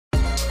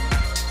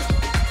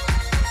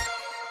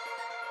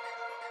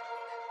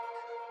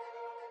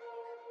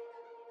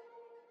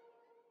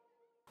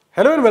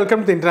Hello and welcome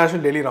to the International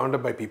Daily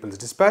Roundup by People's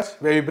Dispatch,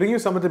 where we bring you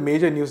some of the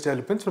major news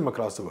developments from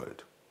across the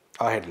world.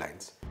 Our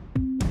headlines.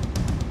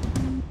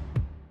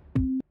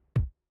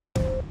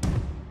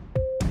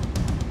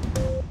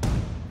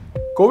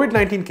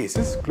 COVID-19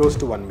 cases close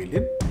to 1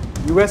 million.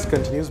 US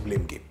continues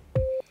blame game.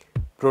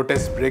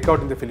 Protests break out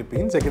in the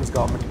Philippines against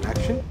government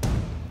inaction.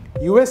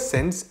 US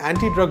sends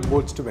anti-drug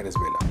boats to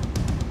Venezuela.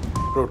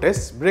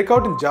 Protests break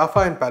out in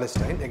Jaffa and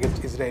Palestine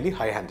against Israeli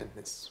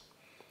high-handedness.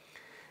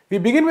 We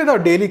begin with our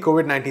daily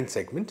COVID-19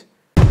 segment.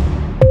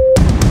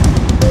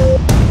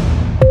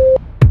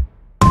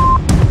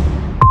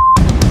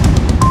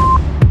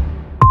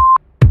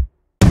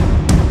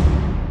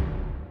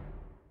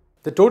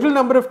 The total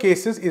number of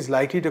cases is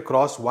likely to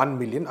cross 1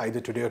 million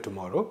either today or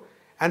tomorrow,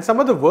 and some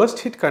of the worst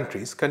hit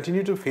countries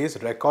continue to face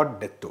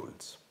record death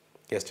tolls.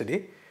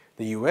 Yesterday,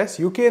 the US,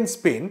 UK and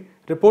Spain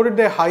reported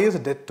their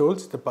highest death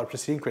tolls in the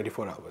preceding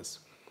 24 hours.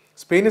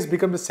 Spain has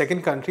become the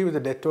second country with a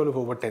death toll of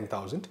over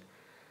 10,000.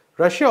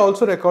 Russia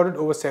also recorded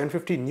over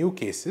 750 new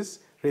cases,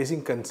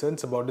 raising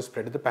concerns about the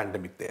spread of the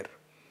pandemic there.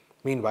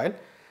 Meanwhile,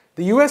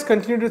 the US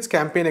continued its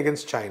campaign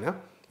against China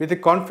with a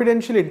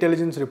confidential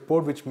intelligence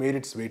report which made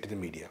its way to the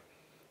media.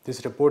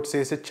 This report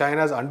says that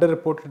China has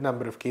underreported the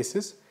number of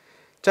cases.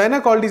 China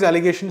called these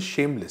allegations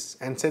shameless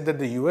and said that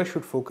the US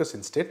should focus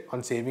instead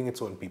on saving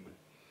its own people.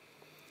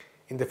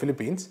 In the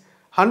Philippines,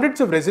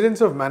 hundreds of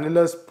residents of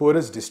Manila's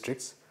poorest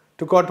districts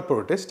took out to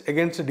protest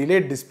against the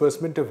delayed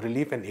disbursement of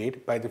relief and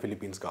aid by the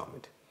Philippines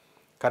government.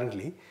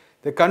 Currently,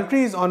 the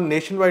country is on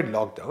nationwide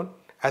lockdown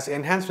as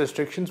enhanced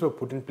restrictions were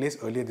put in place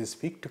earlier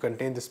this week to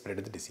contain the spread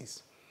of the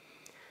disease.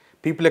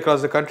 People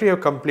across the country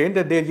have complained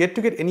that they are yet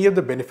to get any of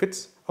the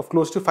benefits of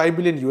close to $5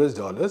 billion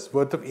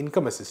worth of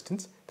income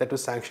assistance that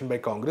was sanctioned by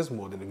Congress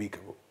more than a week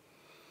ago.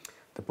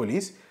 The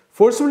police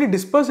forcibly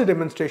dispersed the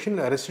demonstration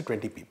and arrested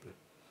 20 people.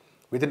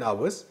 Within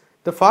hours,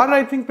 the far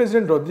right-wing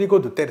President Rodrigo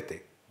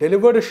Duterte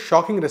delivered a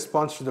shocking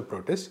response to the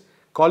protest,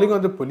 calling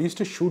on the police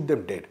to shoot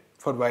them dead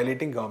for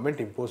violating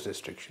government-imposed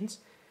restrictions.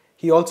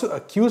 He also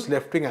accused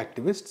left-wing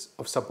activists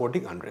of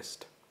supporting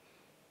unrest.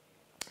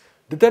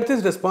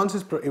 Duterte's response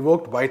has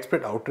evoked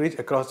widespread outrage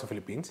across the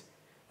Philippines,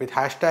 with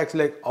hashtags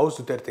like Oust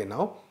Duterte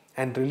Now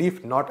and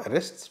Relief Not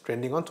Arrests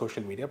trending on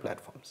social media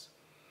platforms.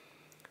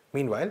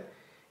 Meanwhile,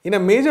 in a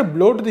major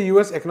blow to the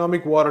US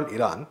economic war on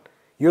Iran,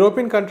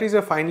 European countries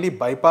have finally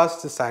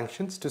bypassed the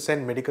sanctions to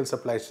send medical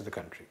supplies to the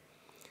country.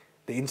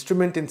 The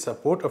Instrument in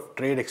Support of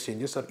Trade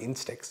Exchanges, or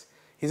INSTEX,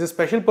 is a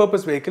special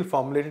purpose vehicle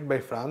formulated by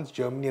France,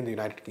 Germany and the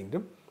United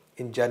Kingdom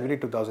in January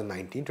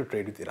 2019 to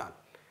trade with Iran.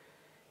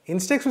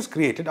 INSTEX was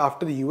created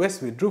after the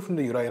US withdrew from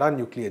the Iran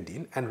nuclear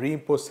deal and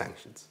reimposed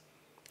sanctions.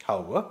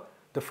 However,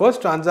 the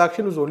first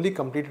transaction was only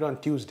completed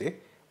on Tuesday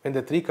when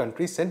the three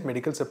countries sent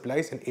medical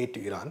supplies and aid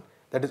to Iran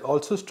that is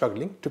also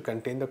struggling to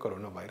contain the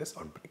coronavirus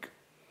outbreak.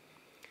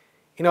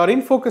 In our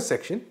In Focus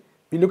section,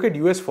 we look at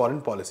US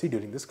foreign policy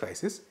during this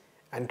crisis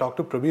and talk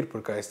to Prabir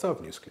Purkayastha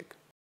of NewsClick.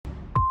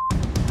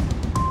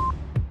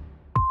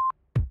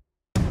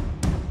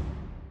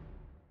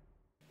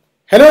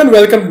 Hello and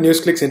welcome to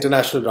NewsClick's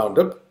International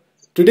Roundup.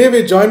 Today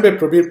we're joined by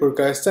Prabir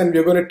Purkayastha and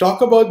we're going to talk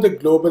about the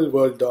global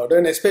world order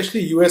and especially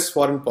US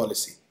foreign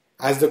policy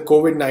as the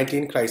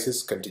COVID-19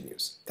 crisis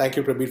continues. Thank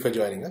you, Prabir, for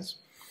joining us.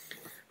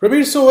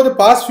 Prabir, so over the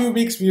past few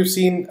weeks we've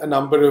seen a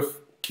number of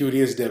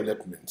curious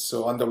developments.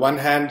 So on the one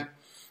hand,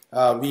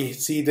 we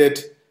see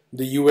that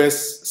the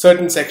US,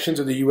 certain sections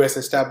of the US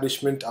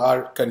establishment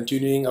are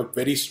continuing a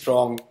very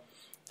strong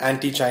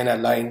anti-China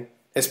line,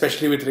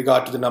 especially with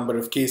regard to the number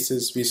of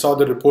cases. We saw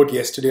the report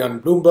yesterday on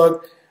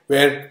Bloomberg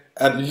where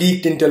a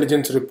leaked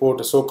intelligence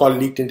report, a so-called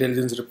leaked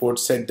intelligence report,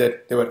 said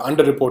that there were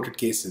underreported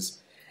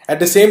cases. At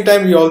the same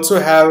time, we also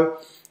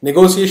have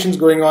negotiations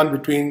going on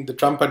between the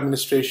Trump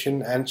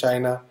administration and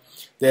China.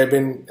 There have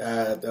been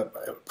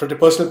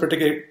personal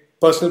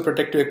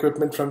protective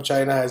equipment from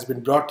China has been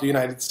brought to the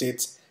United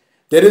States.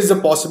 There is a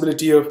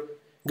possibility of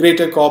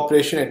greater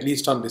cooperation, at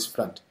least on this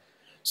front.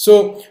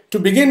 So to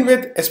begin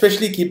with,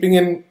 especially keeping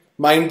in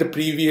mind the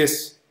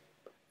previous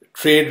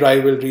trade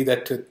rivalry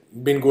that had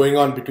been going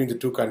on between the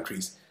two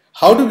countries,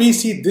 how do we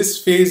see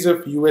this phase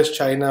of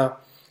US-China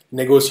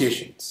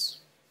negotiations?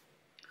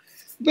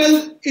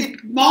 Well,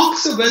 it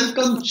marks a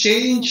welcome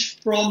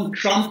change from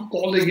Trump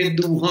calling it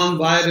the Wuhan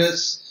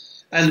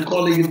virus and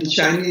calling it the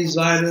Chinese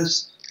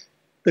virus.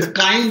 The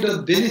kind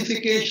of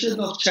vilification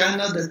of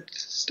China that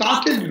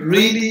started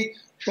really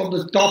from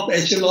the top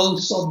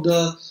echelons of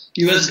the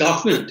US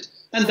government,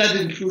 and that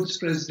includes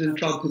President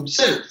Trump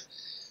himself.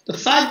 The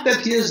fact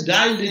that he has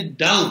dialed it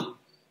down,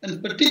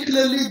 and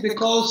particularly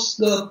because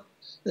the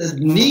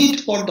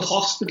need for the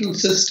hospital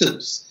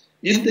systems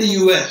in the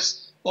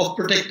US of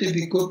protective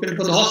equipment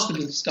for the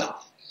hospital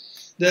staff.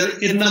 There are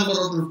a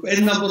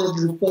number of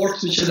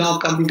reports which are now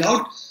coming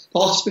out.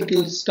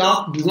 Hospital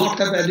staff do not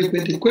have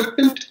adequate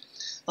equipment,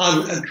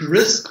 are at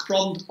risk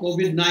from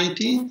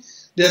COVID-19.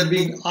 They're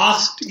being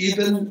asked,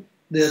 even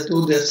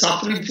though they're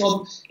suffering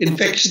from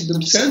infection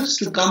themselves,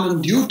 to come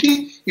on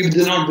duty if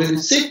they're not very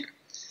sick.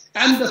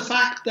 And the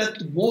fact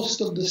that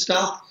most of the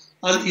staff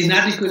are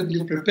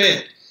inadequately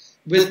prepared.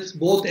 with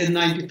both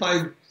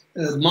N95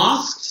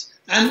 masks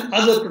and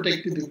other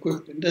protective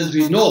equipment. As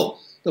we know,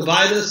 the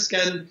virus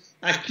can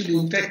actually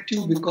infect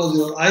you because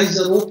your eyes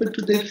are open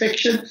to the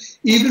infection,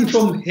 even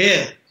from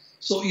hair.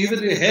 So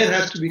even your hair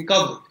has to be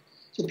covered.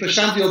 So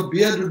Prashant, your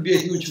beard would be a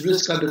huge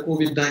risk under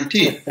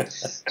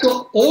COVID-19.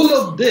 So all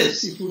of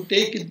this, if you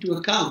take into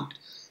account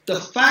the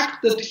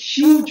fact that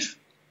huge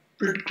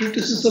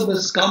criticism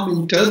has come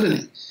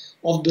internally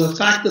of the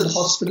fact that the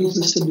hospital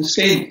system is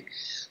failing.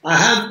 I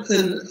have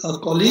a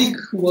colleague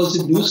who was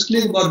in News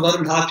Clinic about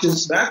 1.5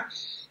 years back.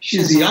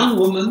 She's a young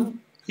woman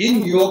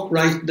in New York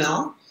right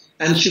now,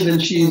 and when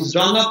she is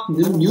rung up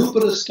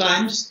numerous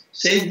times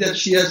saying that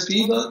she has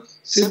fever,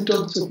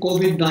 symptoms of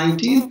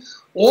COVID-19,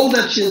 all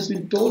that she has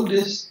been told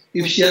is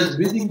if she has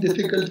breathing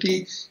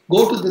difficulty,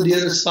 go to the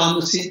nearest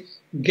pharmacy,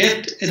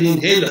 get an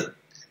inhaler,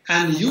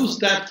 and use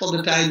that for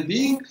the time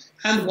being,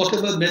 and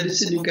whatever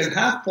medicine you can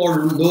have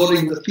for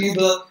lowering the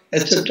fever,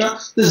 etc.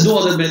 There's no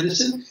other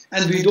medicine,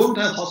 and we don't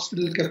have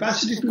hospital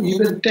capacity to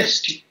even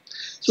test you.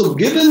 So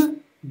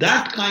given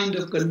that kind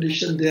of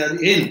condition they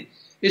are in,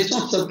 it's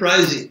not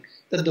surprising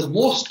that the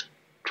most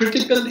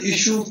critical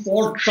issue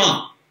for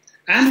Trump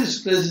and his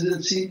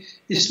presidency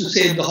is to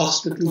save the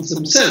hospitals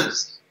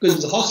themselves. Because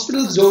if the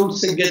hospitals don't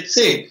get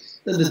saved,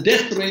 then the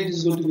death rate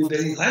is going to be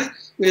very high.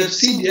 We have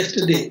seen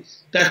yesterday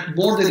that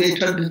more than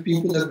 800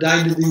 people have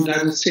died in the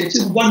United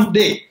States in one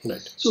day.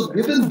 Right. So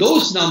given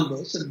those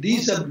numbers, and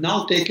these have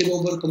now taken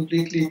over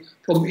completely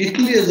from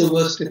Italy as the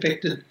worst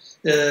affected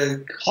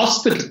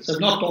hospitals, I'm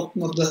not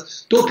talking of the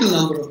total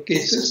number of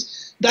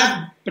cases,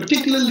 that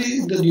particularly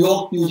in the New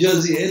York, New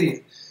Jersey area,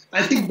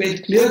 I think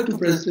made clear to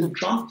President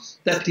Trump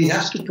that he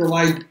has to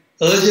provide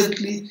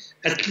urgently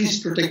at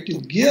least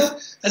protective gear.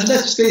 And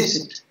let's face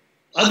it,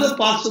 other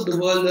parts of the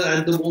world are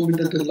at the moment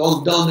under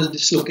lockdown and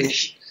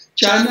dislocation.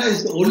 China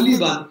is the only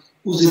one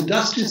whose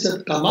industries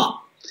have come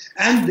up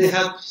and they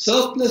have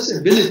surplus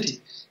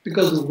ability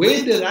because the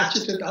way they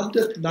ratcheted up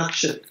their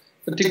production,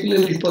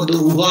 particularly for the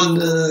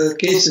Wuhan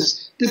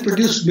cases, they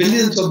produced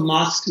millions of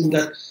masks in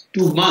that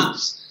 2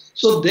 months.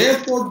 So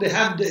therefore, they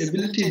have the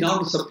ability now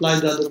to supply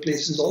the other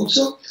places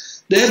also.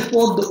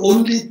 Therefore, the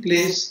only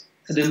place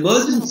an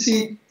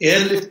emergency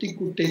airlifting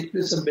could take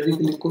place of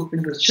medical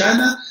equipment was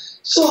China.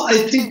 So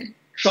I think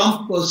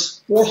Trump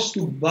was forced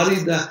to bury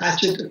the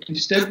hatchet, at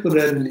least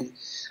temporarily,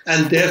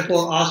 and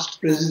therefore asked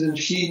President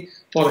Xi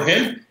for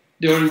help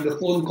during the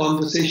phone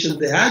conversation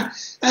they had.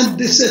 And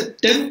this is a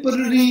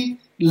temporary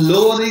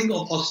lowering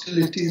of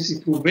hostilities,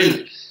 if you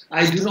will.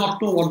 I do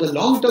not know what the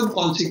long-term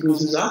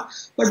consequences are,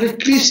 but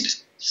at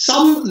least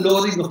some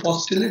lowering of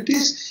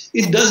hostilities.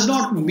 It does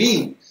not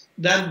mean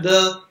that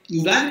the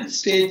United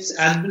States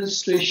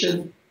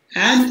administration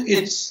and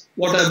its,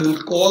 what I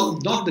will call,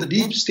 not the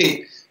deep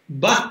state,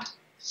 but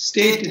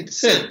state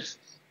itself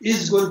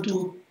is going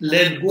to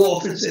let go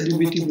of its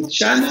enmity with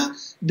China.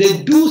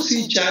 They do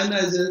see China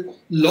as a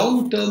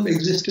long-term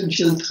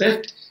existential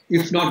threat,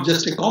 if not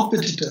just a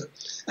competitor.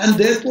 And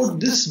therefore,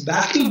 this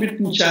battle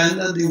between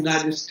China and the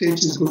United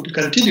States is going to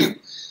continue.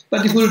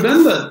 But if you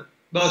remember,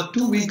 about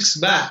 2 weeks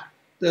back,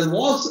 there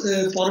was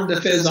a foreign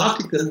affairs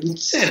article which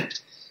said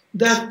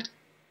that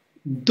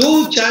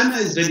though China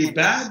is very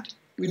bad,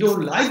 we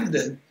don't like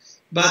them,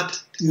 but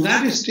the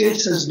United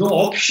States has no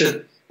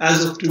option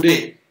as of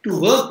today to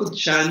work with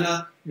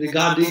China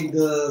regarding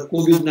the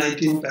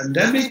COVID-19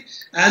 pandemic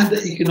and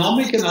the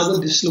economic and other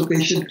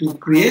dislocation to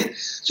create.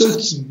 So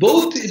it's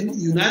both in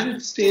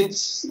United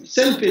States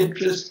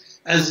self-interest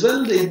as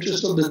well the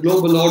interest of the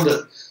global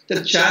order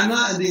that China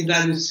and the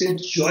United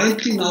States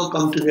jointly now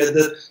come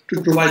together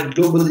to provide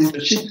global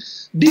leadership,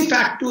 de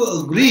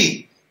facto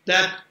agree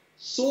that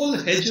sole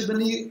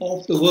hegemony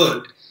of the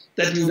world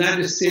that the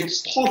United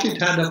States thought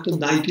it had up to the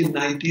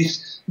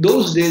 1990s,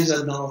 those days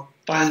are now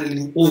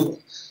finally over.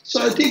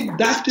 So I think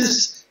that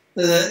is,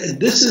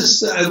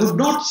 I would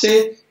not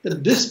say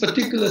that this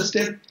particular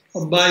step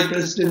by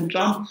President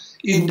Trump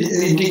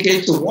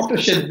indicates a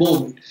watershed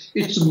moment.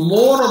 It's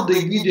more of the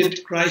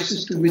immediate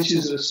crisis to which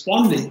he's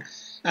responding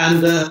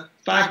and the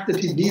fact that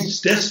he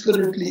needs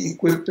desperately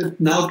equipment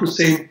now to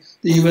save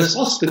the US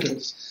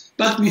hospitals.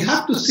 But we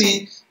have to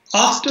see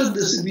after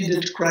this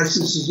immediate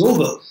crisis is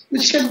over,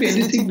 which can be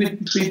anything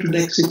between 3 to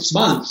next 6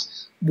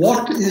 months,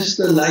 what is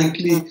the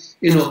likely,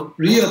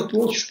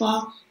 reapproach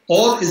path,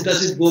 or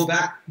does it go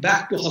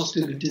back to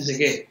hostilities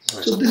again?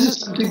 Right. So this is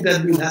something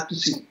that we'll have to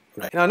see.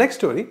 Right. In our next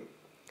story,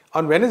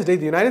 on Wednesday,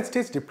 the United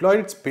States deployed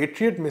its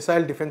Patriot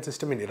missile defense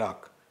system in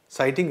Iraq,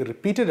 citing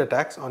repeated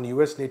attacks on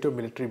US NATO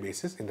military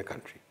bases in the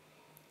country.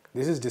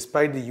 This is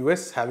despite the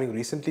US having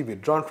recently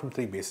withdrawn from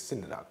 3 bases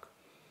in Iraq.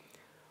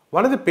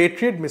 One of the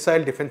Patriot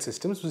missile defense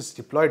systems was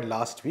deployed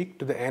last week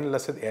to the Ain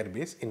al-Assad Air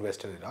Base in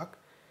western Iraq.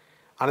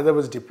 Another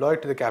was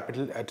deployed to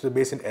the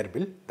base in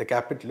Erbil, the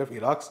capital of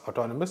Iraq's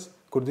autonomous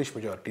Kurdish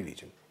majority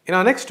region. In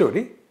our next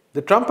story,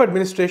 the Trump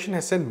administration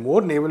has sent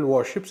more naval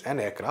warships and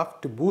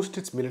aircraft to boost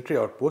its military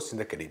outposts in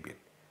the Caribbean.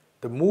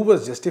 The move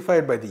was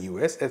justified by the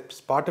US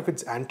as part of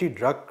its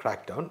anti-drug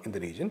crackdown in the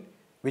region,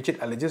 which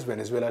it alleges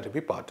Venezuela to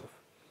be part of.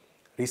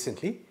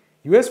 Recently,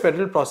 US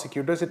federal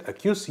prosecutors had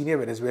accused senior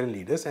Venezuelan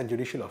leaders and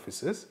judicial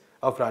officers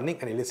of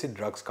running an illicit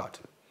drugs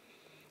cartel.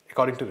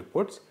 According to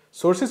reports,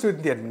 sources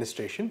within the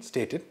administration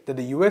stated that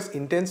the US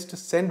intends to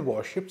send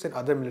warships and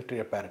other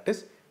military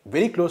apparatus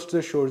very close to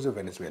the shores of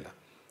Venezuela,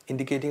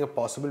 indicating a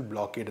possible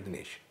blockade of the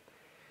nation.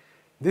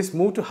 This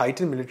move to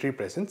heighten military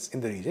presence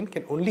in the region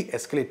can only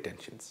escalate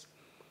tensions.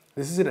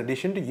 This is in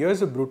addition to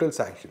years of brutal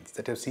sanctions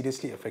that have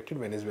seriously affected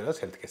Venezuela's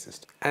healthcare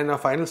system. And our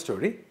final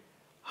story,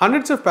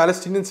 hundreds of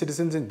Palestinian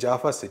citizens in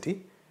Jaffa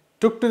city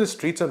took to the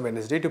streets on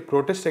Wednesday to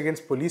protest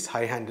against police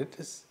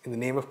high-handedness in the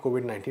name of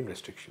COVID-19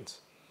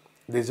 restrictions.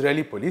 The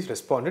Israeli police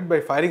responded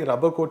by firing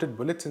rubber-coated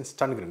bullets and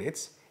stun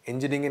grenades,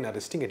 injuring and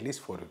arresting at least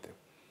 4 of them.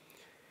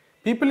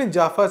 People in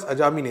Jaffa's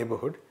Ajami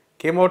neighborhood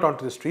came out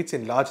onto the streets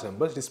in large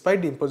numbers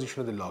despite the imposition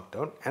of the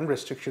lockdown and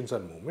restrictions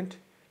on movement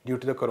due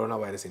to the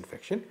coronavirus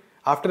infection,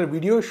 after a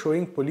video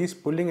showing police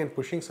pulling and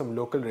pushing some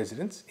local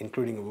residents,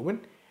 including a woman,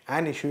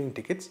 and issuing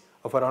tickets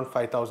of around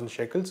 5,000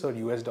 shekels or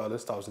US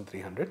dollars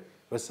 1,300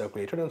 was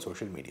circulated on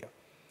social media.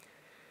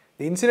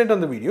 The incident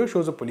on the video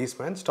shows a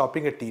policeman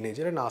stopping a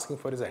teenager and asking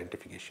for his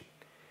identification.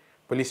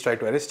 Police tried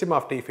to arrest him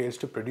after he fails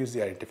to produce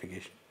the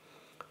identification.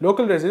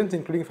 Local residents,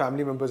 including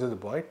family members of the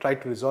boy,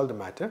 tried to resolve the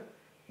matter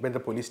when the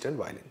police turned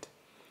violent.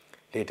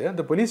 Later,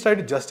 the police tried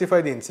to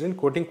justify the incident,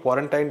 quoting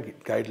quarantine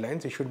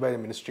guidelines issued by the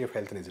Ministry of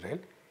Health in Israel,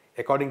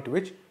 according to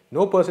which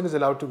no person is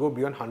allowed to go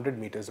beyond 100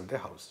 meters of their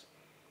house.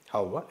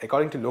 However,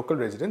 according to local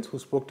residents who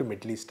spoke to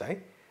Middle East Eye,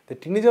 the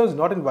teenager was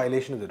not in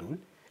violation of the rule,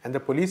 and the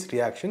police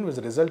reaction was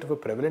a result of a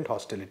prevalent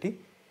hostility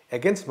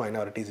against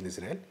minorities in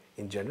Israel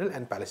in general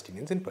and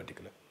Palestinians in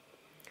particular.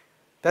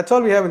 That's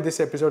all we have in this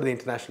episode of the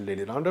International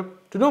Daily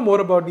Roundup. To know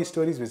more about these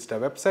stories, visit our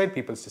website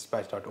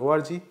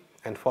peoplesdispatch.org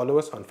and follow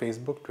us on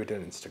Facebook, Twitter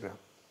and Instagram.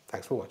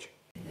 Thanks for watching.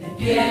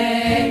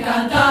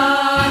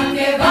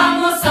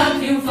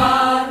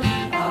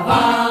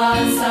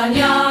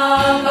 Avanza